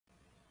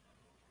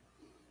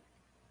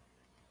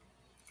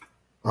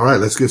All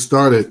right, let's get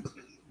started.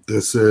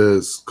 This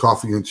is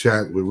Coffee and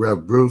Chat with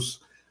Rev Bruce.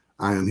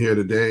 I am here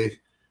today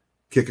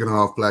kicking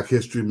off Black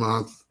History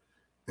Month,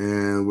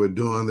 and we're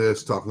doing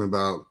this talking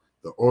about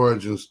the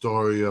origin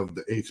story of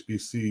the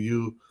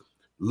HBCU,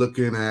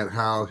 looking at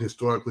how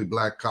historically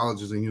Black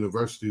colleges and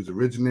universities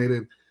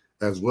originated,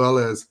 as well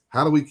as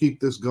how do we keep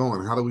this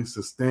going? How do we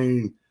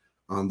sustain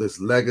this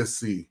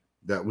legacy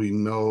that we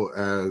know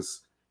as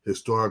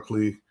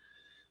historically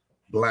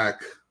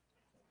Black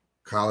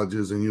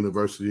colleges and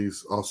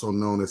universities, also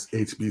known as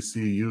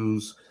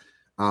HBCUs.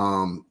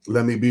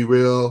 Let me be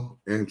real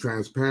and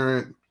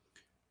transparent.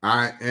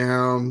 I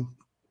am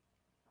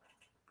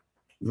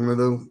one of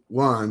the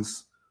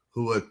ones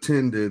who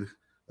attended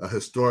a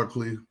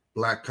historically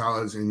Black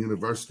college and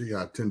university.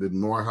 I attended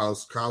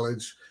Morehouse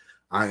College.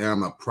 I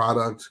am a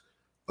product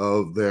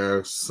of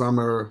their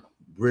summer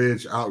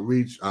bridge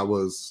outreach. I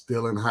was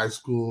still in high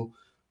school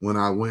when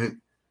I went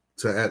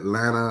to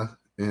Atlanta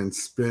and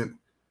spent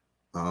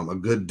a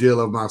good deal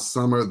of my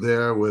summer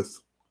there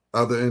with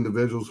other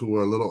individuals who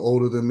were a little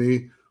older than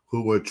me,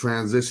 who were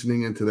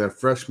transitioning into their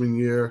freshman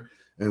year.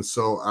 And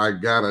so I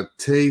got a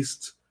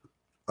taste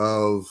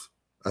of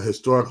a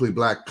historically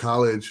Black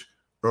college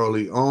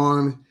early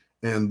on.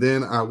 And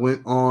then I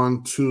went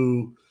on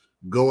to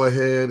go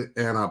ahead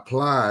and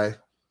apply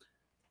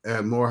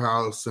at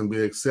Morehouse and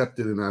be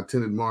accepted. And I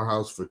attended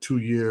Morehouse for 2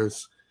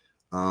 years,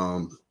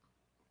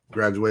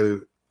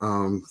 graduated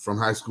from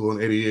high school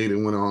in '88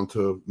 and went on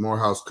to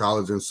Morehouse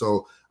College. And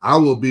so I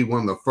will be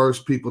one of the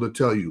first people to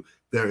tell you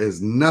there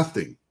is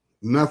nothing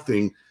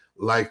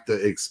like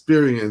the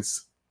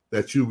experience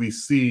that you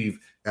receive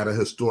at a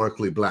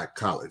historically Black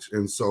college.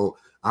 And so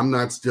I'm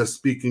not just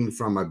speaking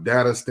from a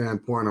data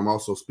standpoint, I'm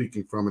also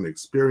speaking from an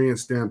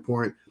experience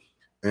standpoint.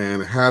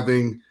 And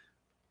having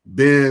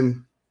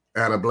been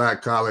at a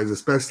Black college,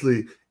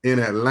 especially in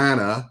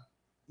Atlanta,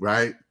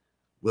 right,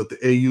 with the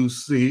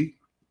AUC,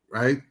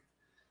 right,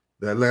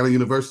 the Atlanta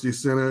University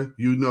Center.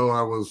 You know,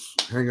 I was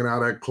hanging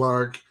out at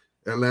Clark,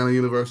 Atlanta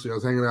University. I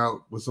was hanging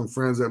out with some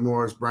friends at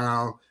Morris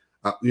Brown.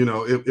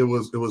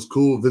 It was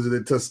cool.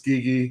 Visited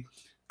Tuskegee,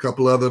 a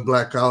couple other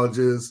Black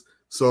colleges.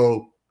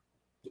 So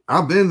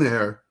I've been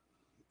there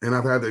and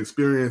I've had the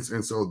experience.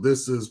 And so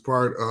this is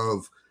part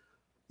of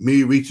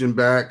me reaching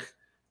back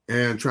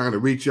and trying to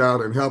reach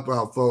out and help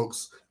out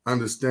folks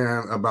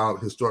understand about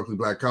historically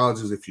Black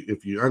colleges.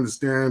 If you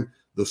understand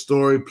the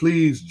story,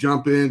 please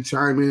jump in,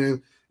 chime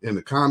in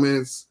the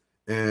comments,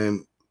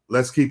 and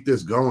let's keep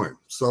this going.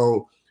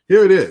 So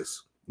here it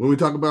is. When we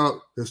talk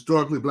about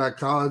historically Black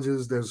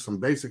colleges, there's some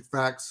basic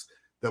facts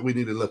that we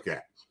need to look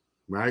at,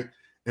 right?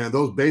 And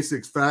those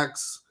basic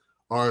facts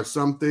are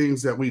some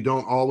things that we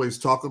don't always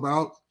talk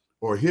about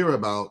or hear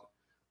about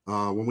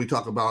when we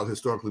talk about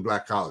historically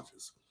Black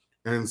colleges.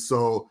 And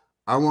so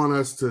I want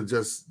us to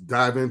just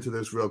dive into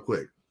this real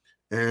quick.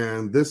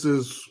 And this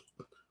is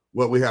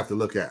what we have to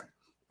look at.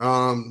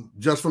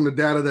 Just from the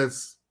data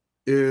that's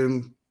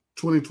in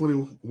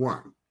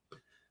 2021,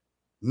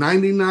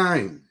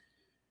 99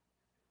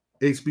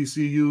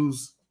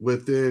 HBCUs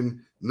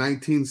within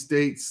 19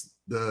 states,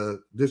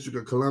 the District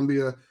of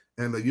Columbia,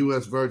 and the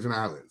U.S. Virgin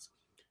Islands.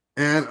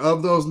 And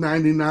of those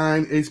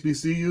 99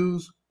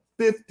 HBCUs,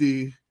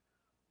 50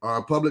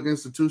 are public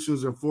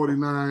institutions and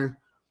 49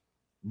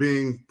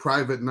 being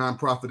private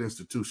nonprofit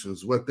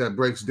institutions. What that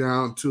breaks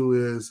down to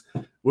is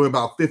we're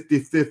about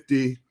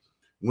 50-50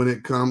 when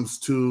it comes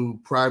to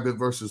private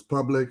versus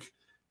public.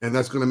 And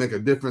that's going to make a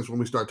difference when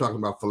we start talking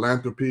about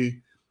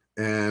philanthropy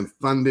and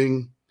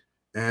funding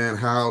and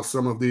how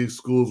some of these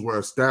schools were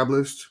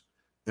established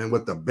and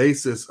what the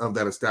basis of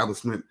that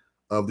establishment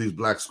of these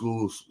Black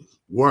schools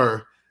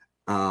were,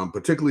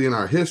 particularly in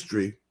our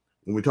history.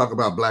 When we talk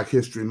about Black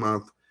History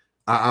Month,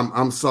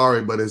 I'm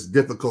sorry, but it's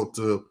difficult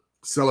to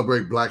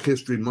celebrate Black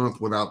History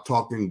Month without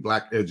talking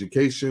Black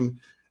education.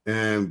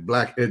 And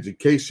Black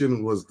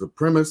education was the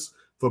premise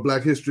for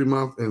Black History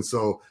Month. And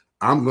so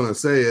I'm going to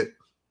say it.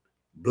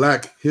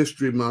 Black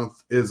History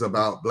Month is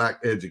about Black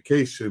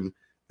education,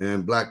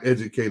 and Black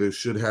educators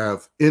should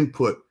have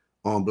input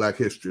on Black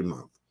History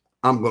Month.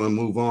 I'm going to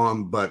move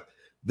on, but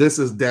this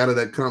is data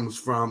that comes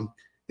from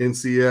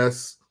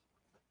NCS,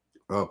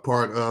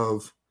 part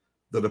of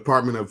the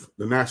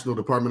National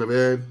Department of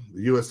Ed,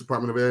 the U.S.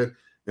 Department of Ed.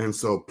 And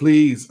so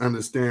please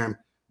understand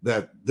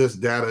that this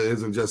data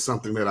isn't just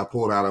something that I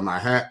pulled out of my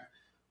hat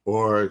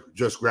or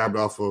just grabbed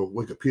off of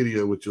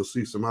Wikipedia, which you'll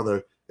see some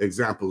other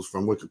examples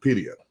from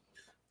Wikipedia.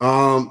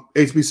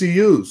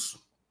 HBCUs,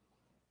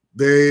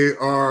 they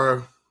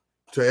are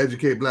to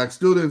educate Black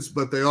students,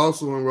 but they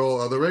also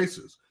enroll other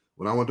races.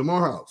 When I went to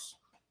Morehouse,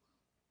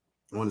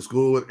 I went to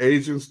school with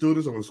Asian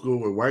students, I went to school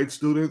with white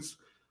students,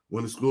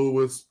 went to school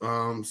with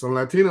some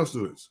Latino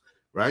students,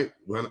 right?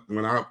 When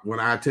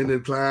I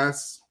attended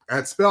class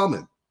at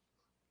Spelman,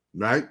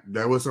 right,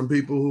 there were some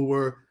people who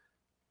were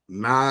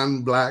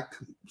non-Black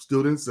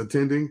students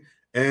attending.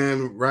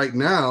 And right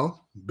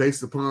now,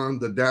 based upon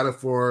the data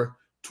for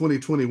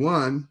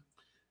 2021,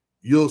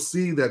 you'll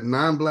see that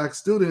non-Black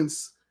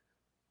students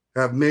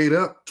have made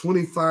up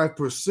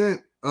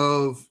 25%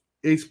 of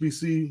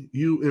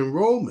HBCU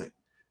enrollment.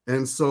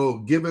 And so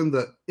given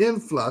the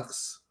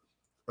influx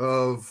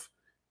of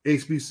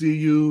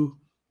HBCU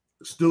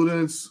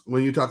students,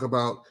 when you talk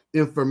about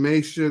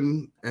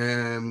information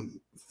and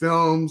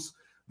films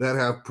that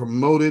have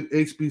promoted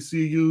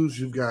HBCUs,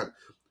 you've got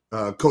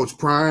Coach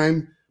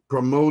Prime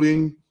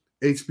promoting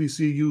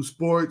HBCU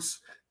sports,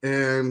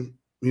 and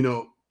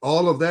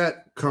all of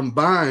that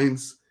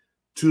combines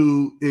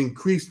to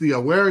increase the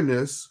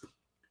awareness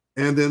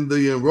and then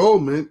the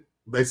enrollment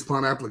based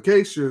upon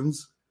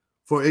applications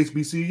for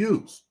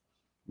HBCUs.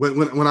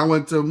 When I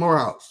went to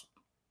Morehouse,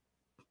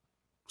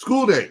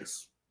 school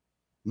days,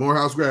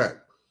 Morehouse grad,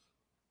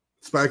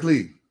 Spike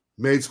Lee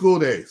made school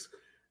days,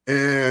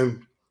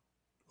 and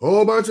a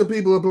whole bunch of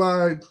people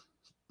applied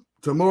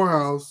to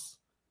Morehouse,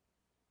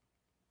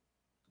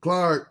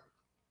 Clark,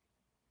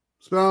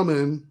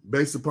 Spelman,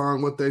 based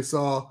upon what they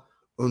saw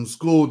on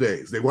school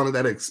days. They wanted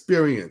that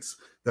experience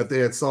that they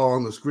had saw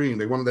on the screen.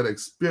 They wanted that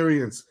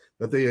experience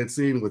that they had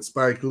seen with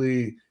Spike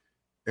Lee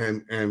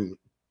and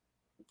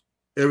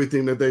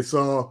everything that they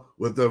saw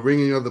with the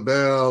ringing of the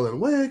bell and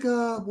wake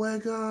up,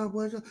 wake up,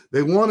 wake up.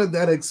 They wanted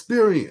that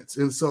experience.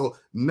 And so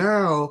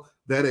now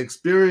that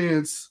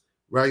experience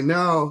right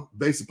now,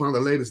 based upon the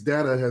latest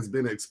data, has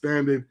been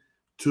expanded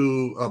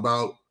to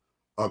about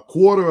a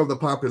quarter of the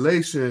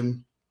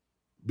population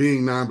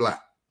being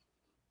non-Black.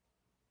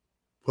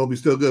 Hope you're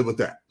still good with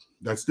that.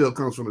 That still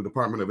comes from the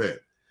Department of Ed.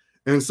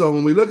 And so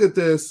when we look at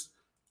this,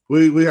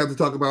 we have to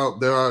talk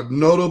about there are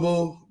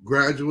notable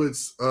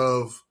graduates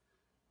of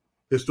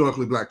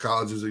historically Black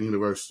colleges and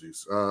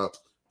universities.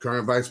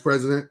 Current vice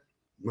president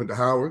went to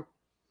Howard.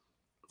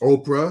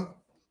 Oprah,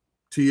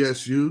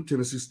 TSU,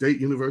 Tennessee State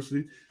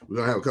University. We're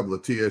going to have a couple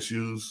of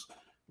TSUs,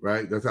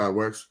 right? That's how it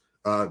works.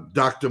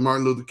 Dr.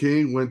 Martin Luther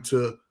King went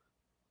to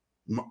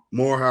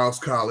Morehouse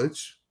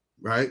College,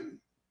 right?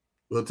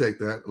 We'll take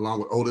that, along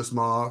with Otis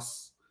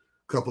Moss,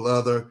 a couple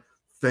other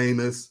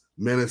famous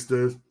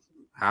ministers,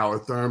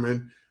 Howard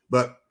Thurman.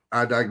 But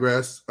I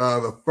digress.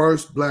 The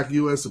first Black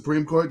U.S.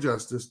 Supreme Court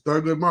Justice,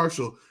 Thurgood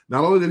Marshall,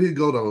 not only did he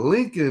go to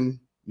Lincoln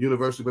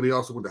University, but he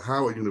also went to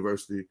Howard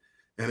University.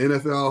 And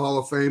NFL Hall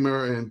of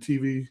Famer and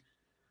TV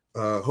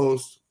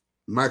host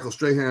Michael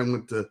Strahan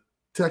went to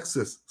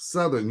Texas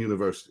Southern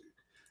University.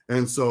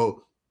 And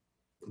so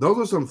those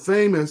are some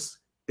famous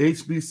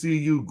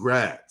HBCU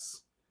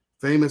grads,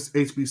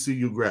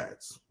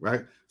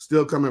 right?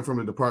 Still coming from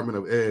the Department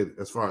of Ed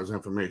as far as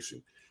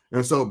information.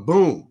 And so,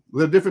 boom,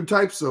 there are different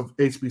types of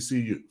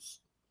HBCUs.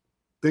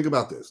 Think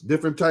about this,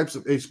 different types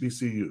of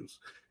HBCUs.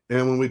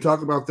 And when we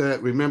talk about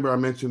that, remember I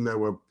mentioned there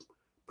were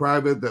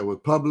private, there were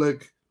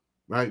public,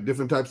 right?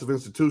 Different types of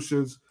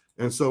institutions.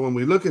 And so when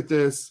we look at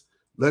this,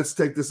 let's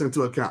take this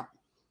into account,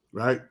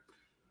 right?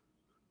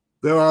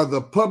 There are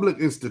the public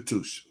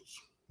institutions,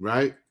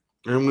 right?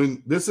 And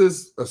when this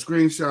is a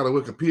screenshot of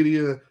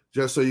Wikipedia,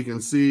 just so you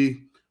can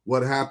see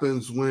what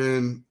happens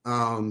when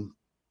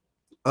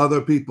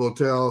other people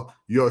tell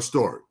your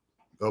story,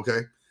 okay?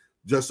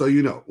 Just so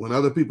you know, when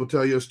other people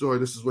tell your story,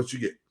 this is what you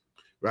get,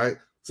 right? It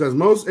says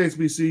most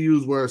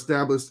HBCUs were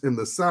established in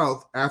the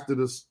South after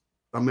the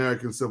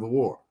American Civil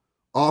War,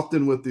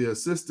 often with the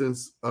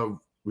assistance of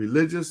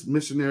religious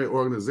missionary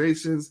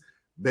organizations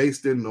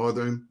based in the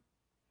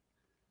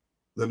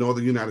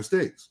northern United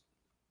States,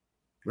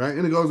 right?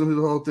 And it goes into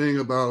the whole thing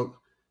about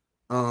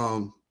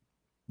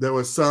there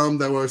were some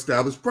that were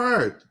established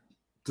prior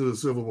to the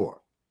Civil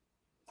War.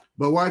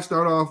 But why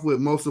start off with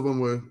most of them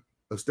were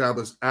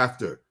established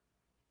after,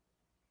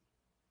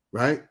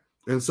 right?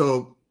 And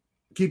so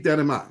keep that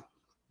in mind.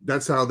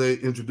 That's how they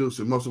introduced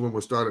it. Most of them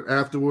were started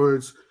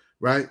afterwards,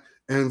 right?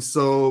 And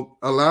so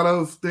a lot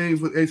of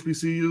things with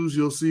HBCUs,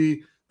 you'll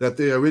see that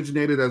they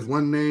originated as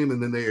one name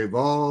and then they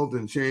evolved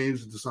and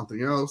changed into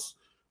something else,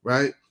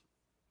 right?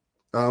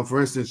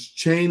 For instance,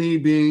 Cheney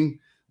being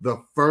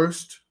the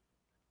first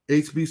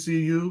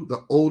HBCU,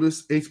 the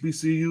oldest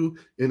HBCU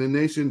in the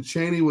nation.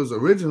 Cheney was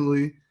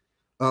originally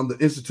the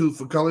Institute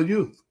for Colored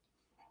Youth,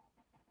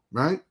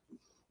 right?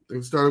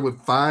 They started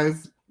with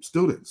 5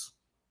 students,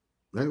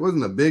 right? It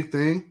wasn't a big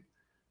thing,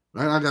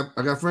 right?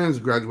 I got friends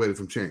who graduated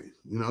from Cheney,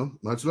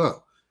 much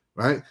love,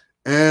 right?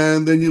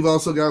 And then you've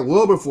also got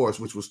Wilberforce,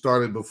 which was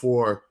started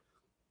before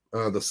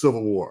the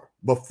Civil War,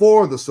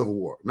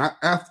 not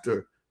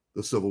after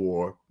the Civil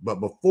War, but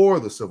before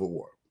the Civil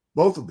War,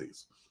 both of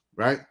these,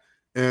 right?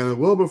 And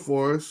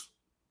Wilberforce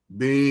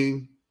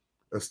being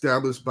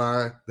established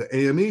by the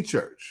AME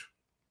Church,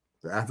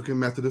 the African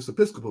Methodist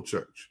Episcopal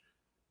Church,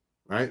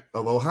 right,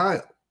 of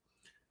Ohio,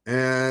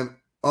 and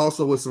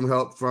also with some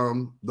help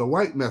from the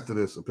White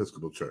Methodist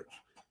Episcopal Church,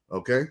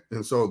 okay?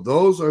 And so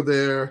those are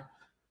there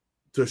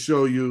to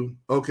show you,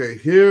 okay,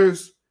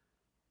 here's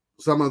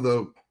some of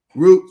the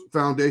root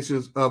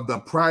foundations of the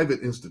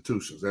private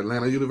institutions.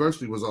 Atlanta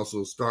University was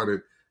also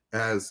started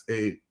as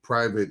a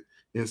private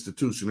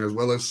institution, as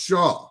well as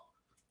Shaw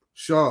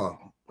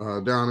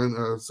down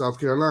in South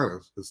Carolina,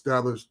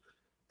 established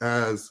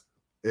as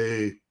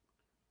a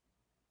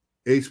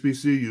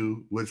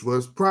HBCU, which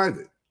was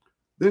private.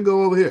 Then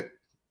go over here.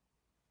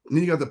 And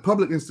then you got the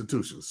public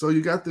institutions. So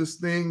you got this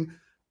thing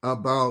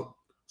about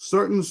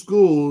certain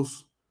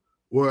schools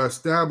were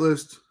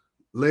established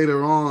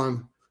later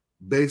on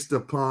based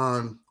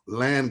upon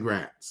land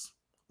grants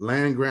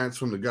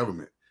from the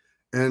government.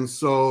 And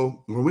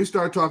so when we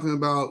start talking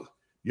about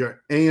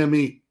your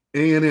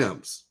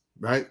A&Ms,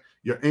 right?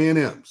 Your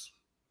A&Ms,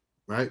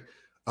 right?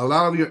 A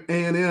lot of your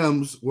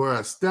A&Ms were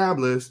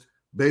established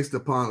based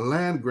upon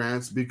land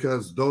grants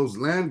because those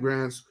land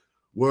grants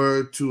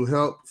were to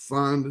help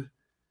fund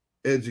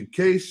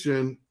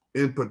education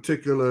in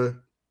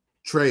particular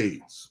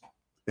trades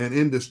and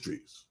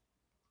industries,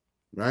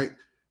 right?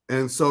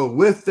 And so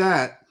with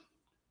that,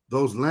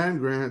 those land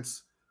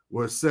grants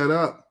were set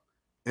up,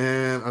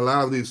 and a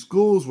lot of these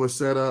schools were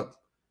set up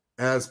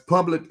as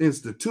public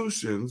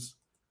institutions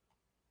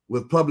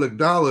with public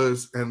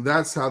dollars, and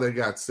that's how they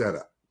got set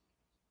up.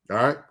 All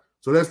right.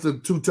 So that's the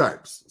two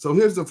types. So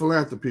here's the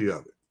philanthropy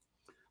of it.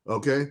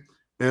 Okay.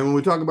 And when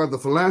we talk about the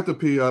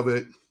philanthropy of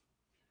it,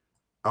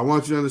 I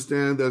want you to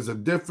understand there's a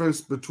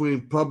difference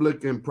between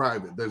public and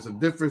private. There's a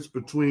difference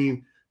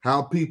between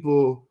how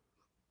people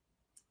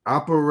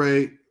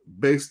operate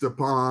based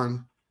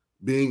upon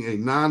being a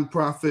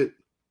nonprofit,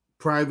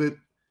 private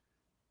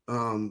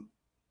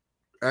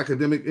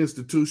academic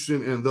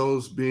institution and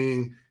those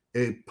being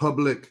a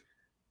public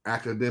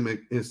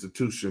academic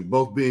institution,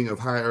 both being of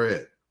higher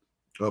ed.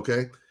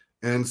 Okay.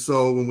 And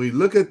so when we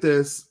look at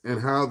this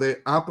and how they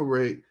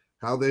operate,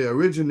 how they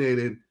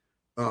originated,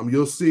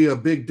 you'll see a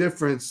big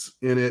difference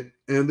in it.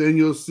 And then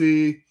you'll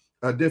see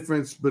a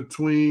difference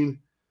between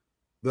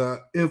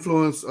the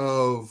influence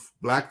of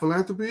Black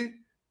philanthropy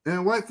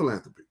and white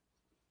philanthropy,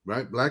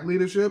 right? Black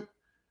leadership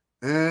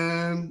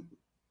and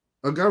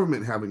a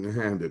government having a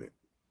hand in it,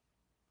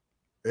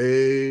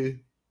 a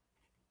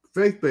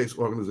faith-based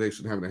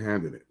organization having a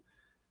hand in it,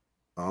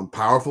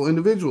 powerful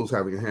individuals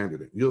having a hand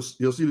in it. You'll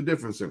see the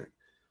difference in it.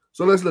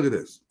 So let's look at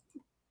this.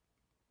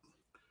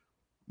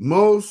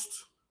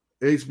 Most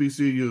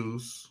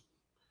HBCUs,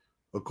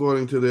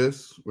 according to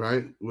this,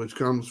 right, which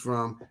comes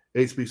from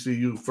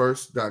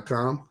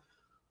HBCUfirst.com,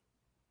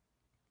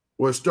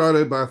 were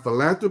started by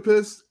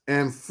philanthropists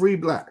and free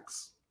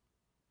Blacks.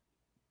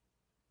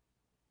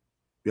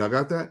 Y'all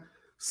got that?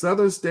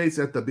 Southern states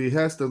at the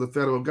behest of the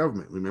federal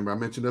government. Remember, I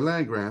mentioned the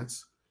land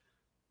grants.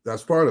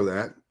 That's part of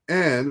that.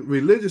 And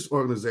religious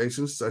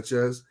organizations such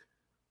as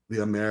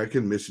the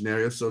American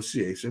Missionary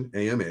Association,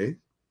 AMA,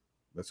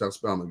 that's how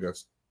Spelman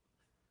got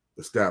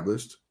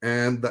established,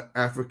 and the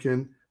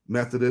African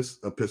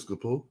Methodist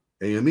Episcopal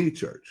AME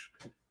Church.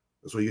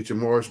 That's where you get your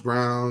Morris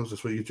Browns,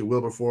 that's where you get your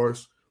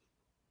Wilberforce,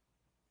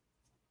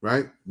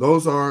 right?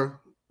 Those are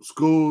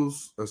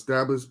schools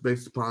established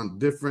based upon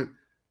different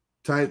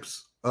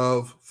types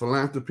of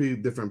philanthropy,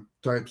 different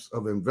types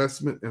of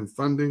investment and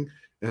funding.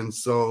 And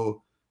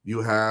so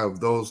you have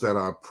those that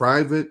are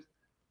private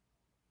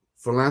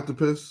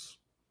philanthropists,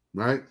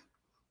 right?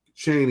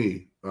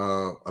 Cheney,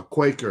 a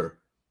Quaker,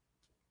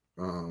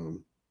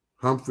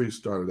 Humphrey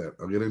started that.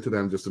 I'll get into that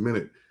in just a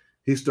minute.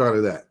 He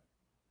started that.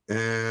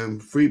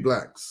 And free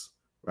Blacks,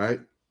 right,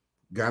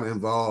 got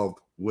involved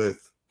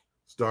with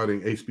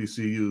starting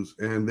HBCUs.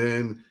 And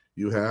then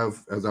you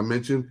have, as I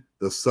mentioned,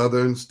 the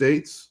southern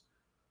states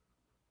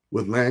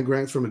with land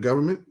grants from the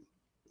government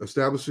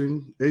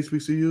establishing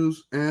HBCUs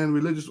and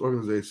religious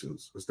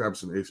organizations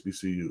establishing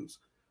HBCUs.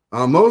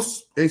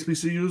 Most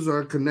HBCUs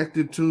are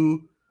connected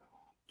to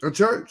a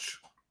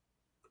church,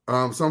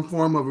 some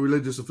form of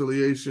religious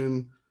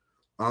affiliation,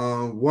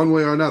 one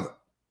way or another.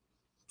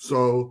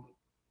 So,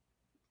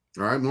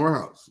 all right,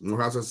 Morehouse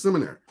has a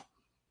seminary,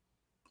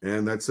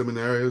 and that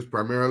seminary is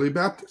primarily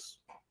Baptist,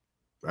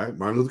 right?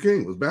 Martin Luther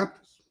King was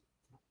Baptist.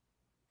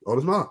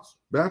 Otis Moss,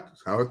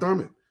 Baptist. Howard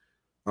Thurman,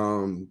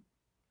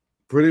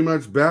 pretty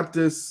much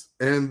Baptist,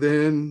 and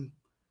then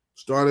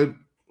started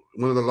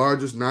one of the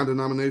largest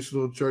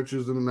non-denominational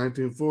churches in the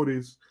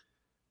 1940s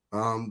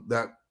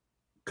that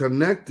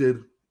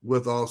connected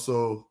with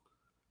also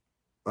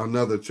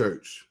another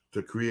church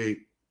to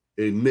create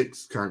a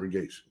mixed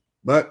congregation.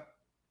 But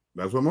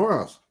that's what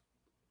Morehouse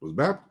was,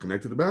 Baptist,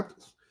 connected to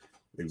Baptist.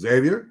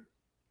 Xavier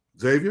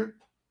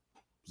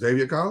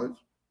College,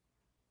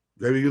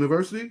 Xavier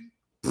University,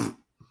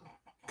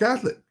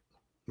 Catholic,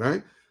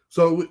 right?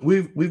 So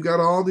we've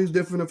got all these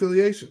different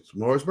affiliations.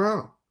 Morris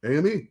Brown,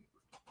 AME,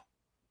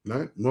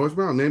 right? Morris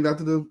Brown, named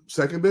after the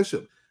second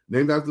bishop,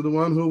 named after the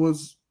one who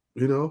was,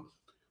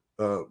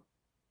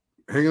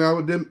 hanging out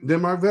with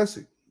Denmark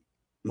Vesey.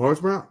 Morris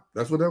Brown.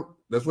 That's where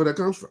that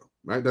comes from,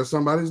 right? That's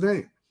somebody's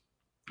name.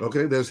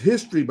 Okay, there's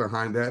history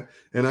behind that,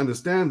 and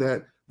understand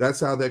that that's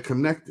how they're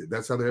connected.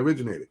 That's how they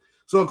originated.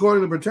 So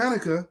according to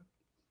Britannica,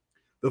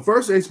 the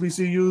first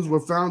HBCUs were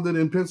founded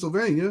in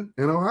Pennsylvania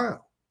and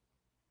Ohio,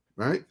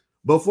 right?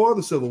 Before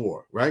the Civil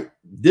War, right?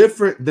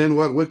 Different than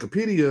what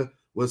Wikipedia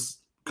was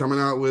coming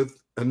out with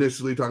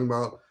initially, talking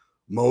about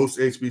most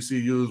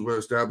HBCUs were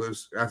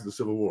established after the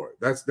Civil War.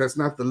 That's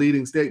not the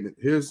leading statement.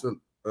 Here's a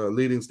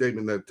leading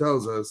statement that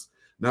tells us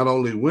not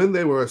only when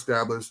they were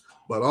established,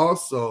 but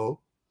also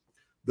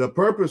the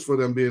purpose for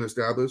them being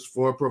established,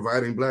 for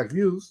providing Black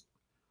youth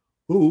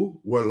who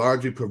were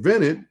largely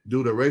prevented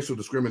due to racial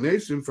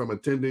discrimination from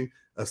attending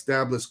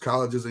established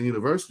colleges and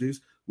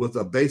universities, with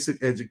a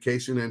basic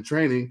education and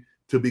training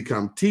to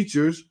become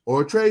teachers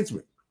or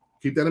tradesmen.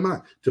 Keep that in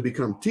mind, to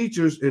become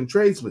teachers and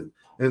tradesmen.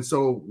 And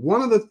so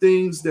one of the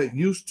things that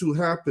used to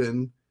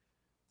happen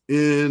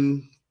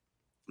in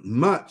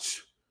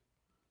much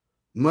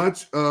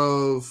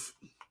of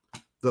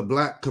the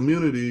Black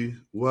community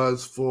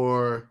was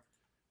for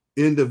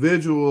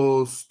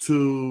individuals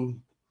to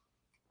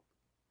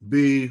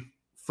be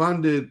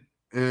funded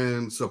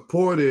and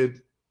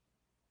supported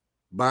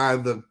by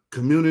the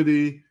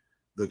community,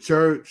 the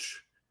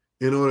church,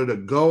 in order to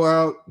go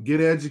out,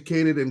 get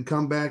educated, and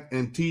come back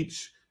and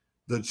teach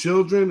the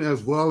children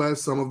as well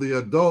as some of the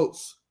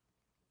adults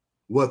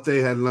what they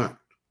had learned,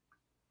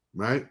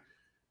 right?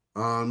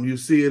 You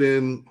see it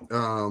in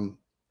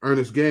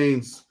Ernest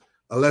Gaines'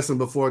 A Lesson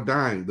Before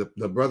Dying.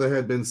 The brother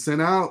had been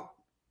sent out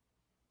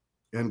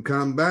and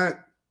come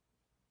back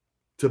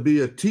to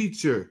be a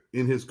teacher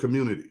in his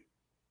community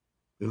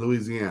in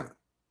Louisiana,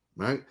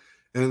 right?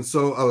 And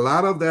so a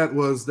lot of that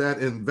was that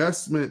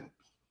investment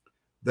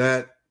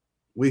that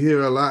we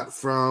hear a lot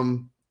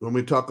from when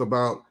we talk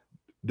about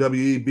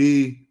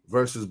W.E.B.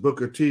 versus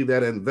Booker T,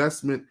 that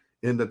investment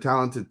in the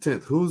talented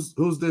 10th.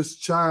 Who's this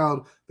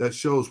child that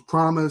shows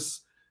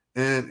promise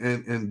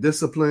and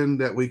discipline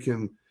that we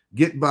can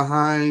get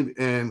behind,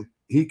 and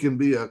he can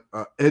be a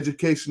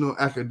educational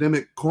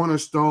academic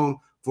cornerstone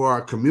for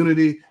our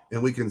community,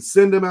 and we can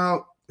send him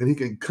out and he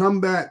can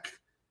come back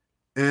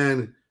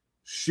and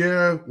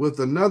share with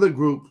another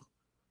group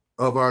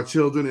of our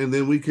children, and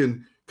then we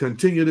can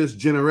continue this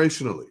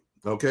generationally,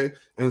 okay?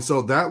 And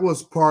so that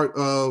was part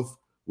of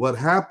what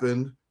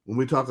happened when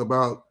we talk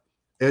about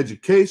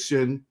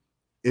education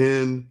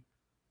in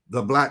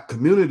the Black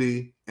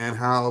community and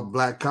how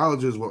Black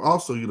colleges were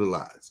also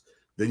utilized.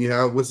 Then you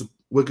have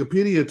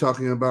Wikipedia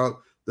talking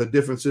about the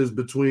differences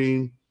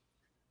between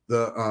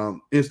the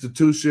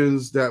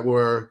institutions that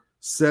were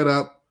set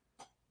up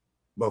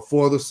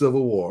before the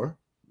Civil War,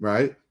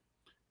 right?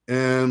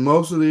 And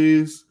most of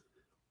these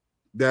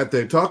that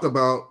they talk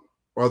about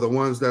are the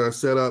ones that are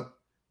set up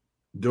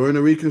during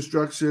the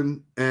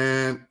Reconstruction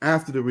and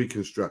after the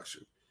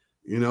Reconstruction,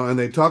 you know, and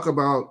they talk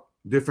about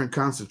different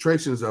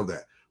concentrations of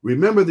that.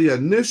 Remember, the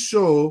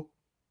initial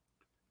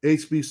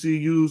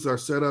HBCUs are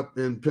set up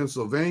in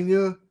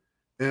Pennsylvania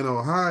and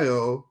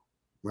Ohio,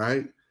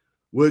 right,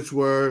 which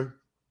were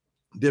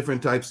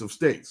different types of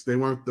states. They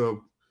weren't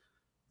the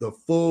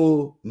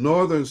full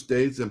northern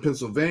states, and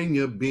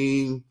Pennsylvania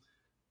being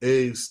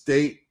a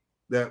state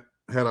that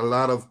had a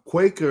lot of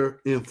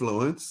Quaker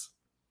influence,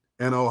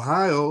 and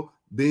Ohio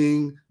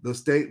being the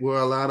state where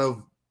a lot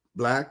of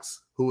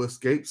Blacks who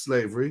escaped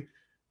slavery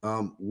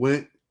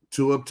went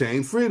to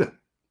obtain freedom,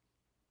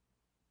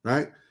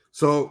 right?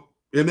 So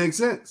it makes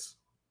sense.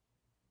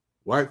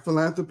 White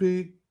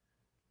philanthropy,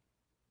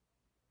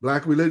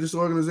 Black religious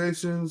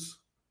organizations,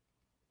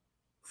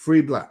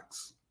 free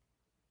Blacks.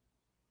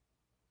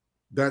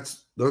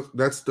 That's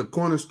the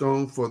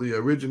cornerstone for the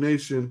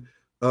origination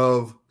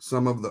of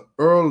some of the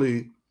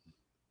early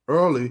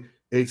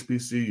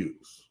HBCUs.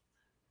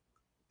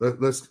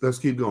 Let's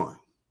keep going.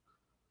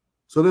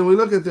 So then we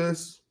look at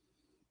this,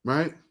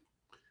 right?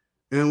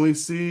 And we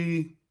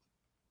see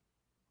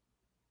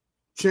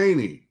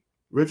Cheney,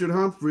 Richard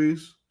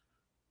Humphreys,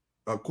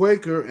 a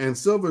Quaker, and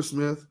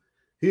Silversmith.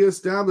 He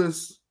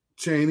established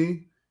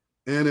Cheney,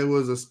 and it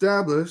was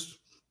established,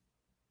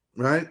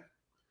 right?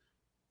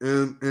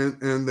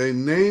 And they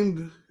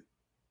named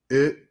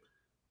it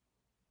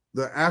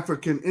the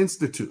African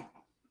Institute.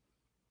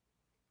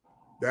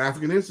 The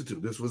African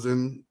Institute. This was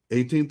in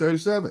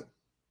 1837.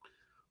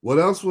 What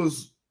else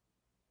was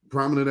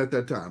prominent at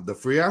that time? The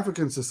Free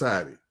African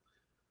Society,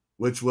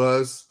 which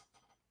was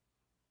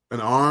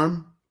an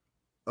arm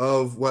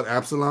of what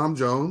Absalom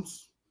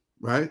Jones,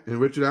 right, and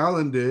Richard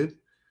Allen did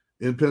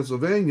in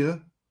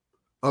Pennsylvania,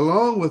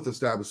 along with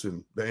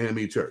establishing the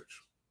AME Church.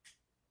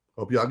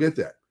 Hope y'all get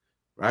that,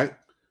 right?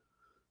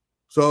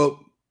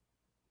 So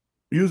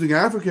using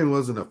African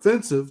wasn't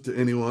offensive to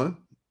anyone.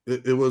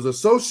 It was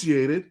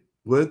associated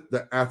with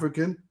the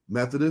African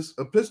Methodist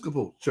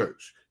Episcopal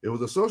Church. It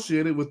was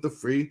associated with the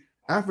Free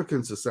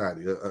African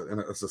Society,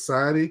 a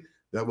society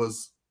that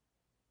was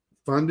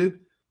funded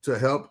to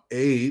help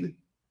aid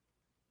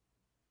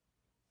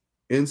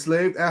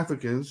enslaved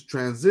Africans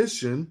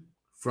transition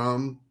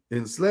from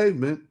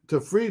enslavement to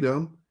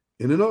freedom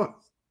in the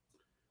North.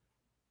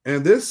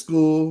 And this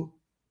school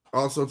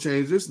also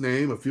changed its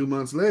name a few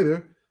months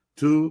later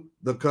to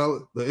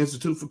the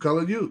Institute for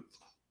Colored Youth.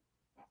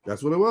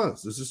 That's what it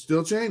was. This is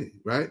still Cheney,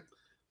 right?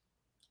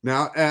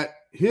 Now, at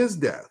his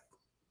death,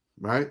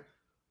 right,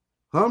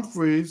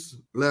 Humphreys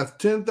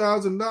left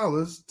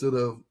 $10,000 to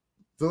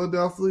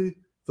the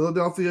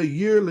Philadelphia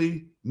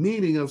yearly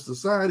meeting of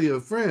Society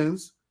of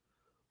Friends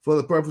for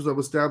the purpose of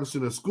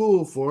establishing a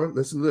school for,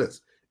 listen to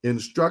this,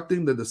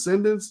 instructing the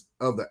descendants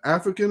of the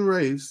African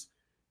race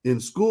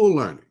in school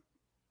learning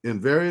in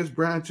various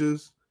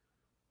branches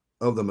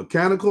of the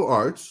mechanical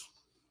arts,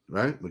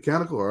 right?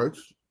 Mechanical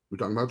arts, we're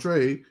talking about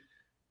trade,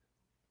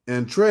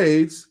 and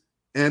trades,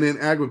 and in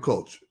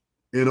agriculture,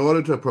 in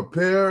order to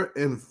prepare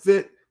and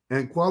fit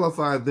and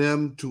qualify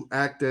them to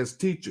act as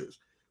teachers.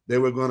 They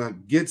were going to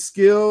get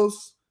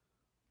skills,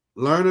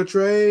 learn a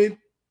trade,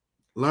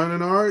 learn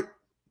an art,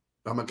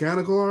 a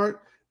mechanical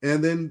art,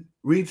 and then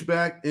reach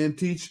back and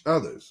teach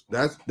others.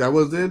 That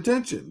was the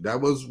intention.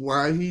 That was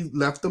why he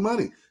left the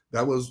money.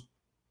 That was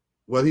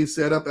what he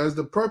set up as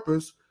the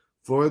purpose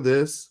for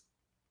this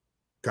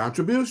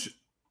contribution.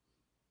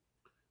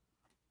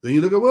 Then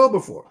you look at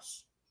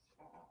Wilberforce,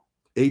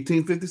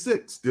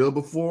 1856, still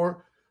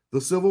before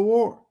the Civil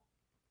War.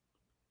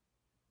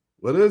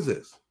 What is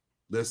this?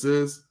 This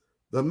is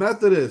the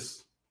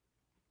Methodist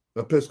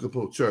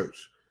Episcopal Church,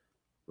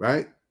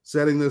 right?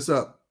 Setting this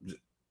up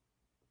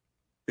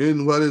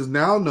in what is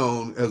now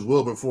known as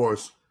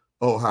Wilberforce,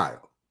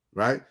 Ohio,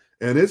 right?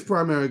 And its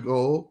primary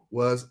goal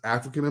was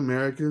African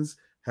Americans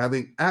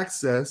having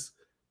access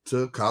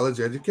to college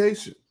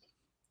education.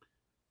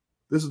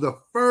 This is the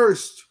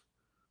first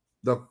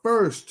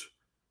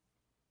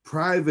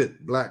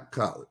private black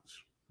college,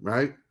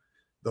 right?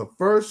 The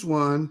first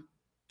one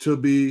to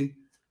be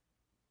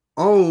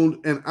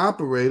owned and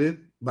operated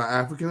by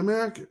African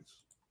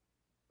Americans.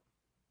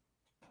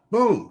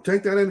 Boom,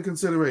 take that into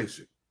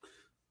consideration.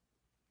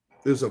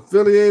 It's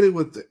affiliated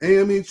with the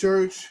AME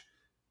Church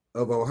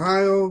of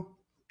Ohio.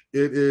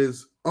 It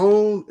is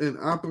owned and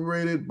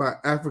operated by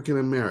African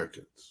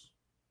Americans.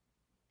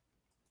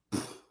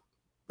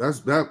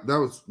 That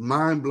was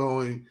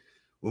mind-blowing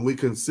when we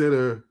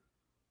consider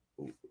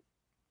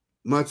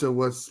much of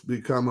what's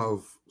become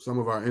of some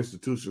of our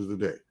institutions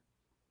today.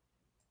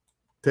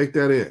 Take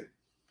that in.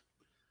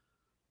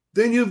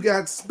 Then you've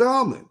got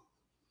Spelman,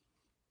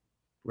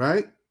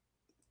 right?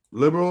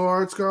 Liberal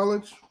arts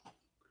college,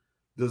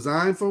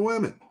 designed for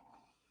women.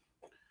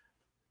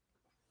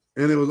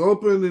 And it was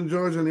opened in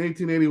Georgia in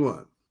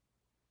 1881,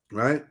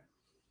 right?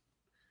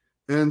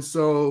 And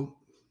so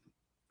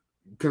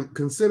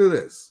consider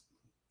this.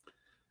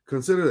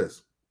 Consider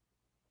this.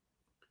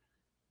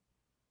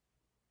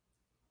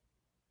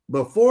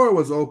 Before it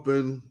was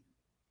open,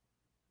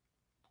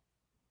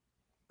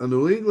 a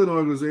New England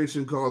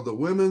organization called the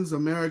Women's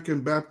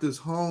American Baptist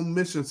Home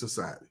Mission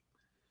Society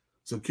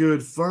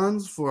secured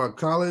funds for a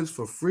college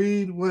for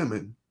freed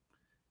women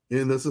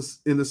in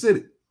the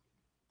city.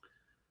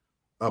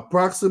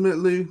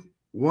 Approximately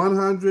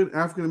 100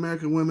 African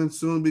American women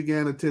soon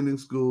began attending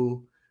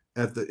school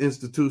at the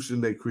institution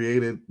they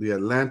created, the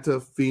Atlanta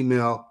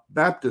Female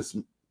Baptist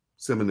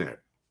Seminary.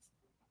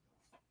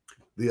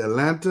 The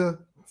Atlanta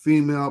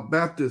Female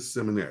Baptist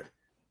Seminary.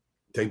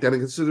 Take that in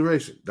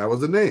consideration. That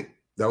was the name.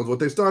 That was what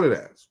they started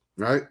as,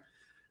 right?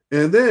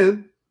 And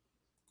then,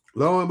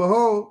 lo and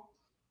behold,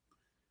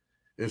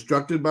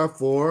 instructed by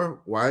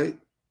 4 white,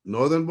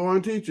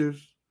 northern-born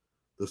teachers,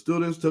 the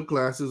students took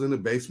classes in the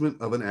basement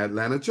of an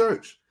Atlanta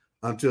church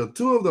until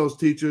 2 of those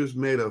teachers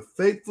made a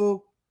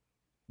fateful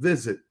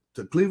visit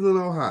to Cleveland,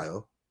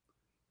 Ohio,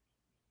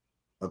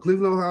 a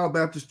Cleveland, Ohio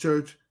Baptist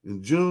church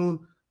in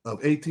June of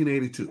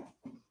 1882.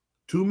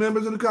 2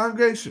 members of the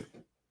congregation,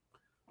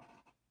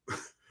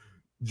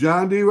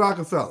 John D.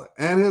 Rockefeller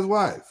and his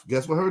wife,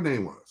 guess what her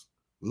name was?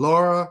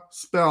 Laura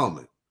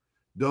Spelman,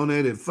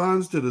 donated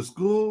funds to the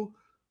school.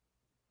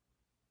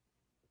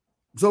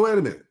 So wait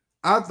a minute.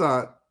 I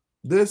thought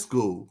this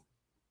school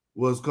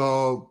was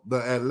called the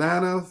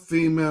Atlanta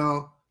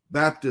Female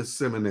Baptist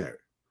Seminary.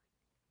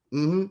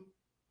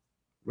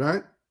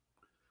 Right?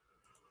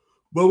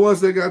 But once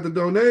they got the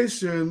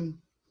donation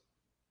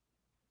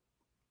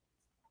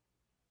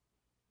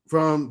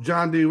from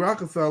John D.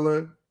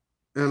 Rockefeller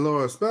and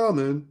Laura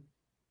Spelman,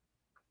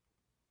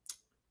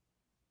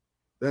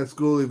 that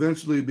school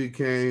eventually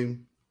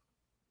became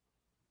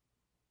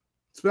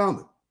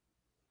Spelman,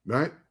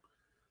 right?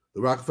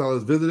 The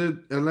Rockefellers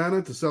visited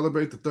Atlanta to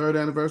celebrate the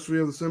 3rd anniversary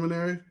of the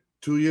seminary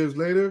 2 years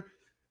later.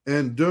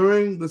 And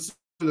during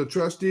the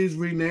trustees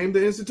renamed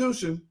the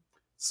institution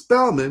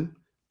Spelman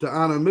to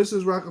honor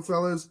Mrs.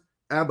 Rockefeller's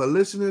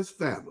abolitionist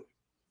family.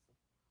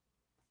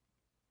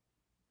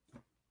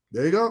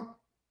 There you go.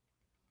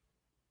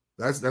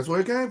 That's where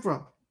it came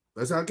from.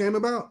 That's how it came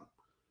about.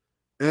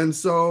 And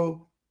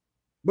so,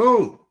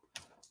 boom,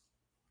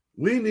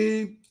 we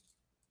need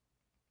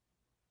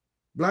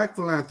Black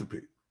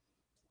philanthropy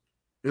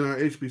in our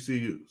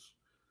HBCUs.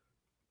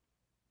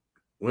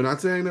 We're not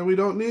saying that we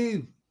don't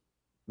need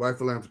white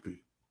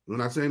philanthropy. We're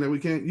not saying that we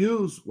can't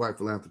use white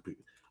philanthropy.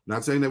 We're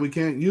not saying that we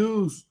can't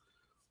use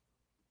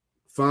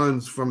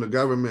funds from the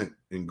government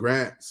and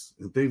grants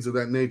and things of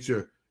that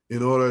nature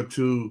in order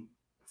to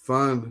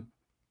fund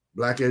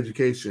Black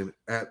education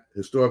at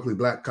historically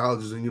Black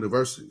colleges and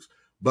universities.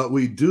 But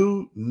we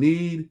do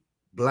need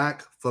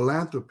Black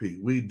philanthropy.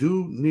 We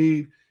do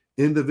need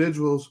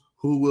individuals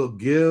who will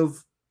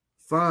give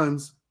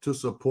funds to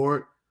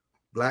support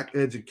Black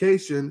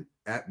education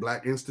at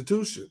Black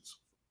institutions.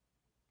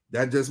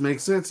 That just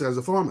makes sense as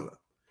a formula.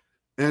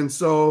 And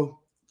so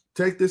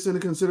take this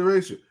into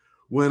consideration.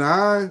 When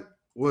I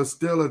was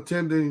still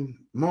attending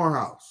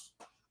Morehouse,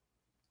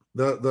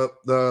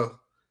 the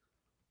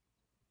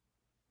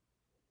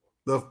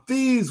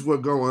fees were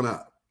going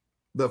up.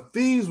 The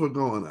fees were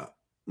going up,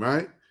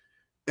 right?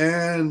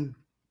 And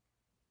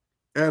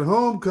At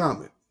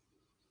homecoming,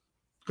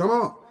 come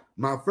on,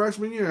 my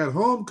freshman year at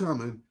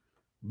homecoming,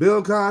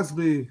 Bill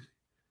Cosby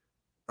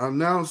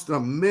announced a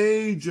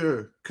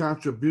major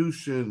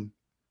contribution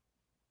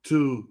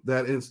to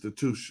that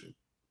institution.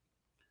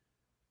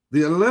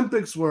 The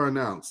Olympics were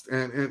announced,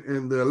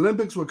 and the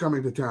Olympics were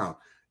coming to town,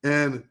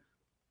 and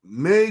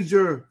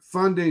major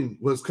funding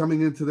was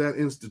coming into that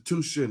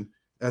institution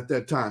at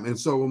that time. And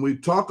so when we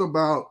talk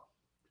about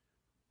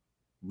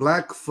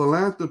Black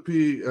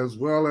philanthropy as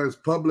well as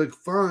public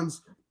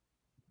funds,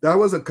 that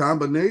was a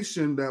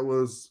combination that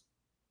was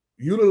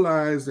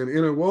utilized and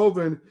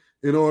interwoven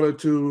in order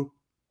to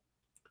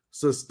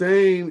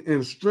sustain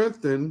and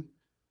strengthen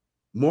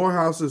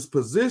Morehouse's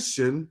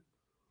position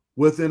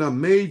within a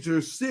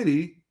major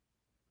city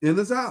in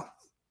the South.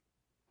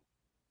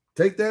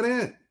 Take that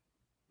in.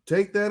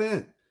 Take that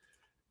in.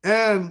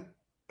 And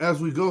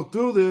as we go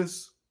through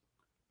this,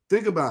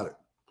 think about it.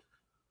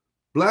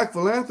 Black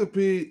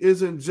philanthropy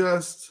isn't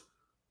just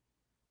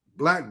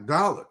Black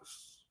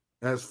dollars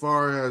as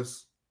far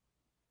as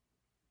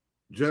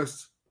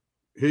just,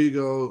 here you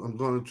go, I'm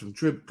going to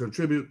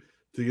contribute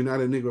to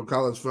United Negro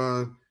College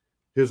Fund.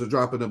 Here's a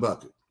drop in the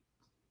bucket.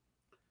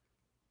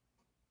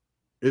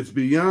 It's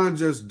beyond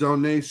just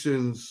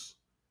donations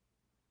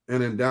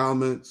and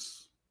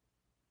endowments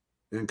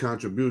and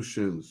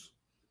contributions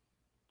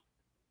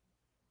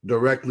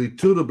directly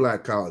to the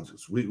Black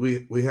colleges.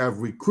 We have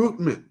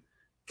recruitment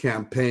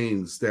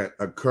campaigns that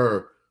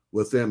occur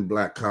within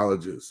Black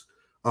colleges.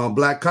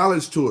 Black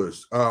college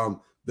tours.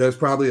 There's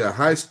probably a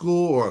high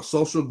school or a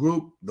social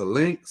group, the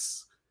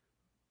Links,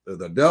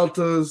 the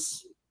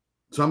Deltas,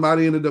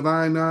 somebody in the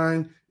Divine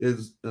Nine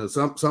is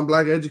some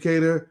Black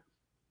educator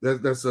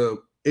that's a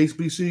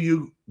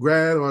HBCU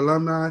grad or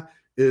alumni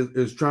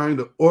is trying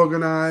to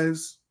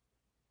organize.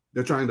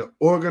 They're trying to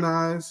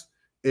organize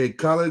a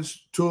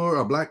college tour,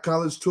 a Black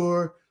college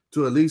tour,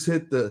 to at least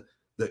hit the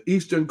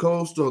eastern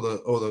coast or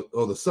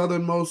the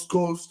southernmost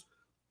coast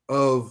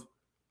of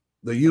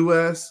the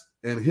U.S.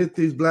 and hit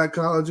these Black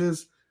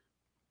colleges.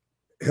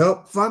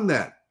 Help fund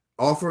that.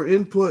 Offer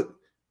input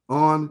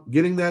on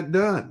getting that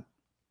done.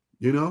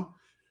 You know,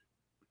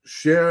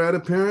 share at a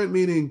parent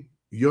meeting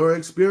your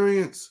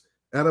experience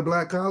at a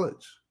Black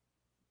college.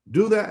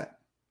 Do that.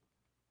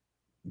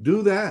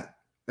 Do that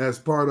as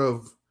part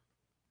of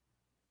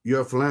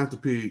your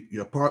philanthropy,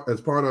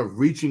 as part of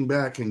reaching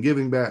back and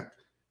giving back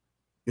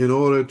in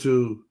order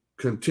to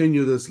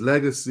continue this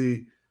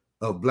legacy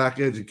of Black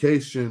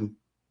education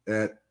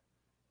at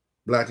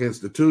Black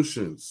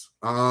institutions.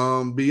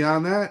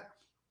 Beyond that,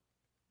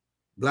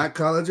 Black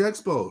college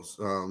expos.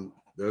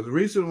 There's a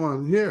recent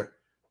one here,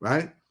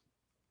 right?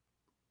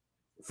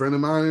 A friend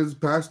of mine is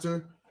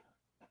pastor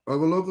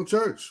of a local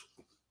church.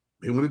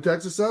 He went to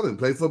Texas Southern,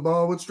 played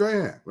football with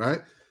Strahan, right?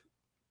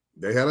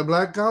 They had a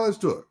Black college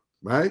tour,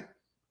 right?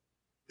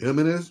 Him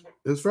and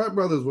his frat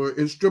brothers were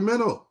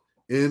instrumental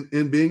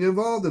in being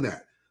involved in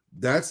that.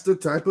 That's the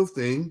type of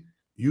thing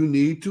you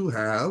need to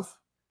have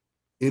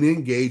in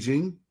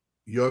engaging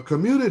your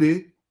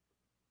community,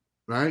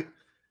 right?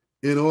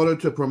 In order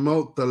to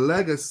promote the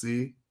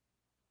legacy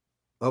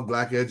of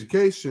Black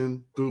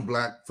education through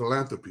Black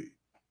philanthropy,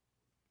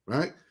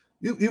 right?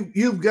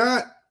 You've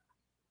got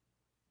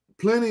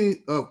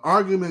plenty of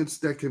arguments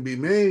that can be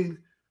made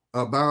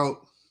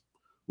about,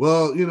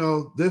 well, you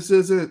know, this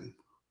isn't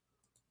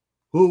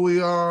who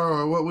we are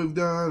or what we've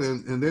done,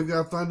 and they've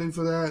got funding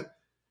for that.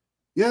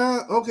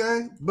 Yeah,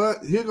 okay,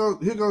 but here goes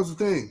the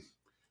thing.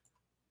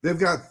 They've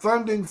got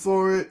funding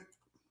for it,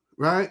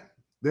 right?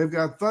 They've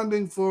got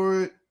funding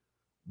for it,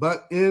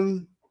 but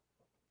in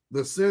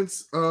the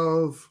sense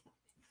of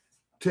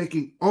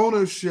taking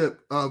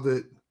ownership of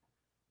it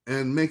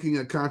and making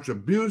a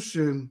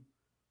contribution,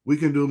 we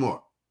can do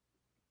more,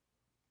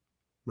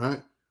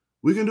 right?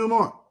 We can do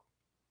more.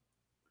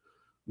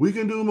 We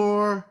can do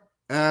more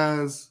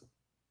as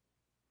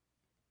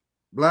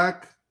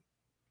Black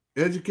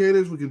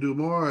educators. We can do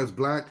more as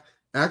Black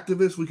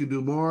activists. We can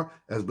do more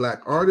as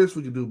Black artists.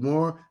 We can do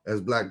more as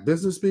Black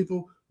business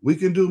people. We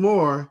can do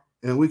more,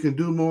 and we can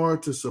do more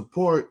to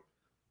support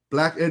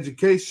Black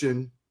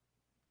education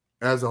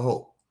as a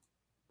whole.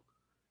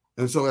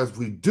 And so as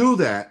we do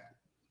that,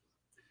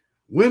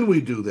 when we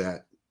do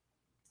that,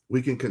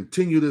 we can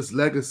continue this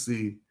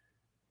legacy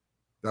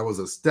that was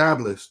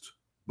established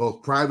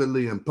both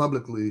privately and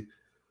publicly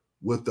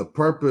with the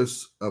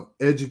purpose of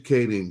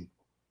educating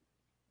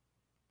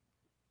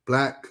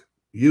Black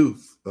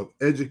youth, of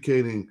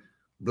educating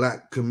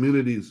Black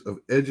communities, of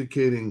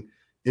educating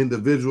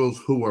individuals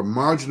who were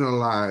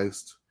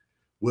marginalized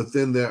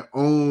within their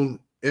own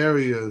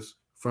areas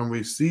from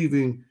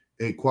receiving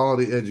a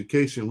quality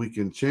education. We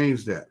can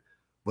change that,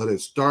 but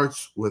it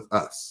starts with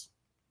us.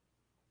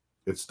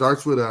 It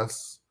starts with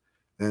us.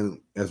 And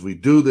as we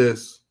do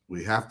this,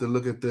 we have to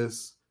look at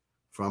this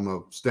from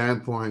a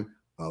standpoint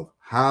of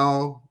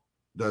how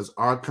does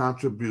our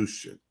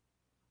contribution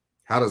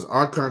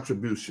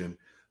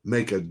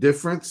make a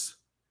difference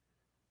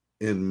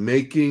in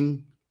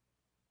making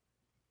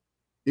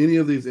any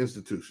of these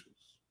institutions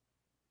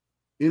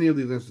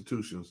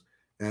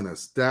an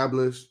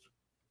established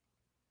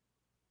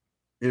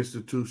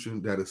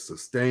institution that is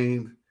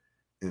sustained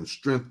and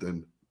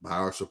strengthened by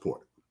our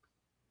support.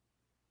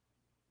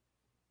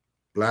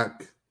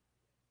 Black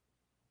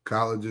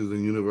colleges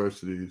and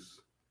universities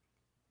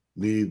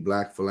need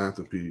Black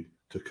philanthropy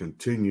to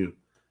continue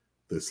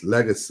this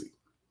legacy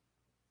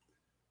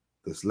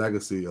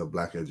of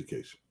Black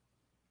education.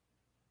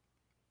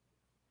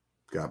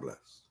 God bless.